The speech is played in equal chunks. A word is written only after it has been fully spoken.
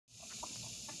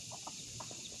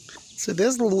So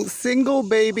this single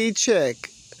baby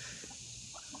chick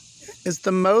is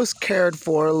the most cared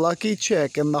for lucky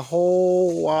chick in the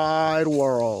whole wide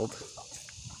world.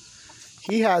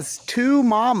 He has 2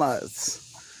 mamas,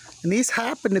 and these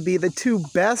happen to be the 2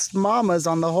 best mamas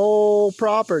on the whole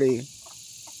property.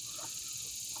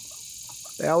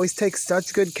 They always take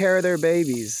such good care of their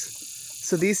babies.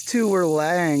 So these 2 were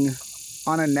laying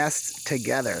on a nest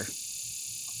together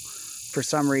for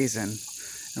some reason.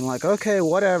 I'm like, okay,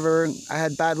 whatever. I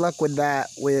had bad luck with that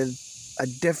with a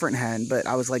different hen, but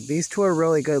I was like, these 2 are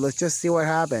really good. Let's just see what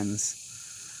happens.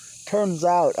 Turns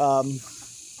out,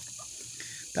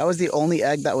 that was the only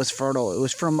egg that was fertile. It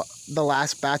was from the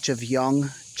last batch of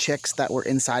young chicks that were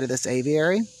inside of this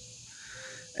aviary.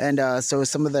 And so it was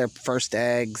some of their first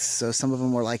eggs. So some of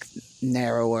them were like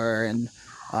narrower. And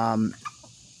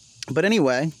but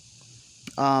anyway,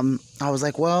 I was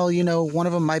like, well, you know, one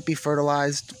of them might be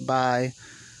fertilized by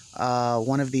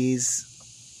one of these,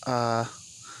 the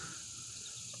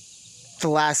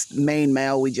last main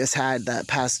male we just had that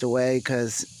passed away,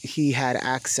 because he had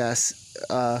access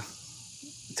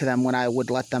to them when I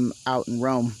would let them out and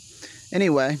roam.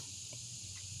 Anyway,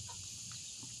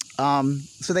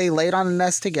 so they laid on a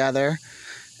nest together,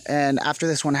 and after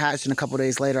this one hatched and a couple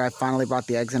days later, I finally brought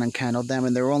the eggs in and candled them,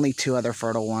 and there were only 2 other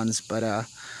fertile ones, but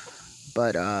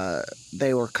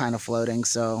they were kind of floating,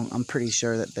 so I'm pretty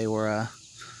sure that they were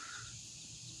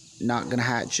not gonna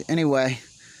hatch. Anyway,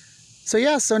 so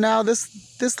yeah, so now this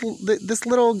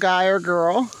little guy or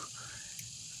girl,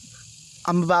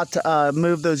 I'm about to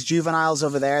move those juveniles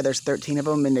over there. There's 13 of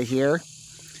them into here,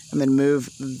 and then move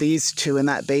these 2 and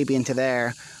that baby into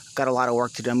there. I've got a lot of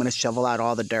work to do. I'm going to shovel out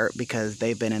all the dirt because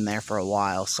they've been in there for a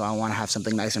while, so I want to have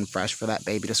something nice and fresh for that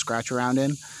baby to scratch around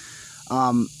in.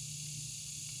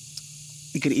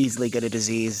 You could easily get a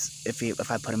disease if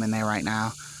I put him in there right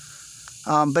now.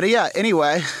 But yeah,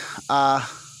 anyway,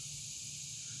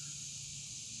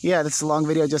 yeah, this is a long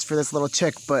video just for this little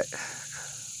chick, but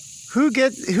who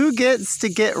gets to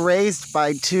get raised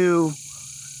by 2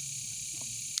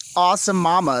 awesome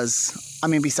mamas? I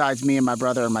mean, besides me and my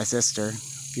brother and my sister,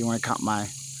 if you want to count my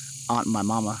aunt and my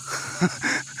mama.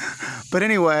 But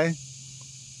anyway,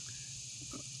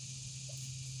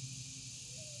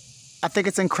 I think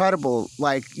it's incredible.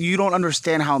 Like, you don't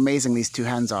understand how amazing these 2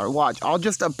 hens are. Watch, I'll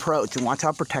just approach and watch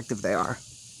how protective they are.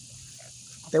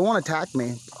 They won't attack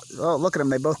me. Oh, look at them,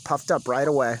 they both puffed up right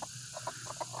away.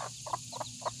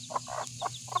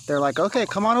 They're like, okay,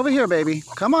 come on over here, baby.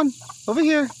 Come on, over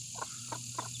here.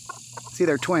 See,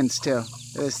 they're twins too.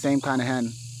 They're the same kind of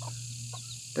hen.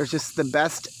 They're just the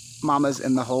best mamas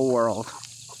in the whole world.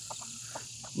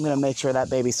 I'm gonna make sure that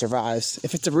baby survives.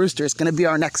 If it's a rooster, it's gonna be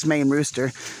our next main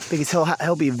rooster, because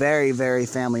he'll be very, very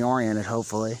family oriented,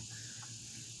 hopefully.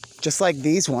 Just like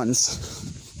these ones.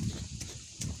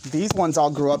 These ones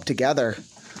all grew up together.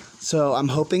 So I'm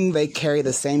hoping they carry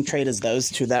the same trait as those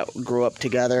 2 that grew up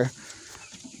together.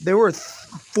 There were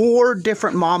 4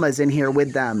 different mamas in here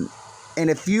with them. And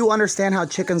if you understand how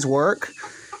chickens work,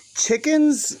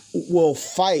 chickens will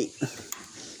fight.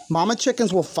 Mama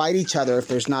chickens will fight each other if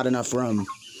there's not enough room.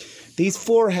 These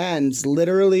 4 hens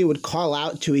literally would call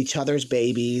out to each other's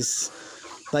babies.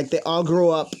 Like, they all grew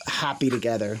up happy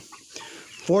together.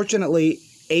 Fortunately,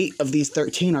 8 of these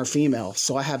 13 are female,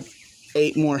 so I have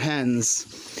 8 more hens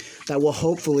that will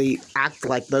hopefully act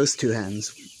like those 2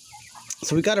 hens.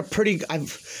 So we got a pretty,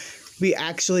 we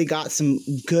actually got some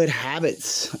good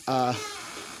habits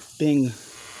being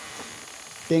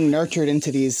nurtured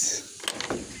into these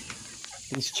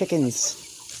chickens.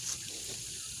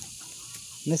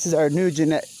 And this is our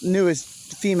newest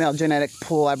female genetic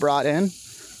pool I brought in.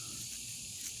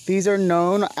 These are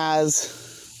known as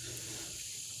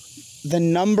the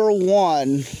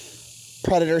 #1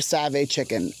 predator savvy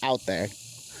chicken out there.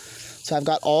 So I've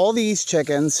got all these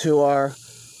chickens who are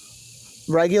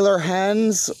regular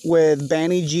hens with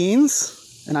banny genes,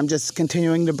 and I'm just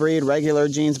continuing to breed regular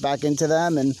genes back into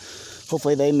them, and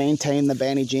hopefully they maintain the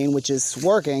banny gene, which is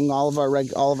working. All of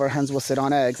our hens will sit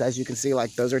on eggs. As you can see,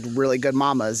 like, those are really good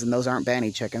mamas, and those aren't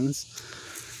banny chickens.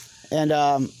 And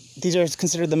these are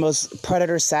considered the most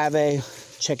predator savvy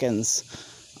chickens,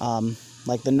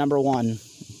 like the #1,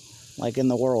 like, in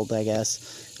the world, I guess.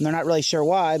 And they're not really sure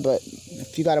why, but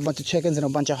if you got a bunch of chickens and a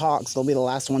bunch of hawks, they'll be the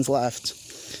last ones left.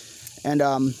 And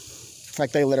in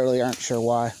fact, they literally aren't sure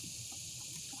why.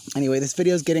 Anyway, this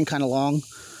video is getting kind of long,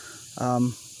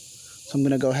 so I'm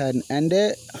gonna go ahead and end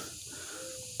it.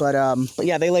 But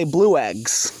yeah, they lay blue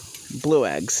eggs.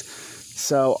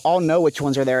 So I'll know which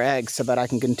ones are their eggs, so that I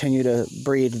can continue to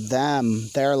breed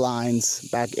their lines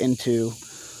back into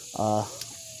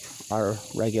our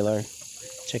regular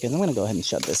chickens. I'm gonna go ahead and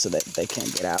shut this so that they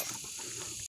can't get out.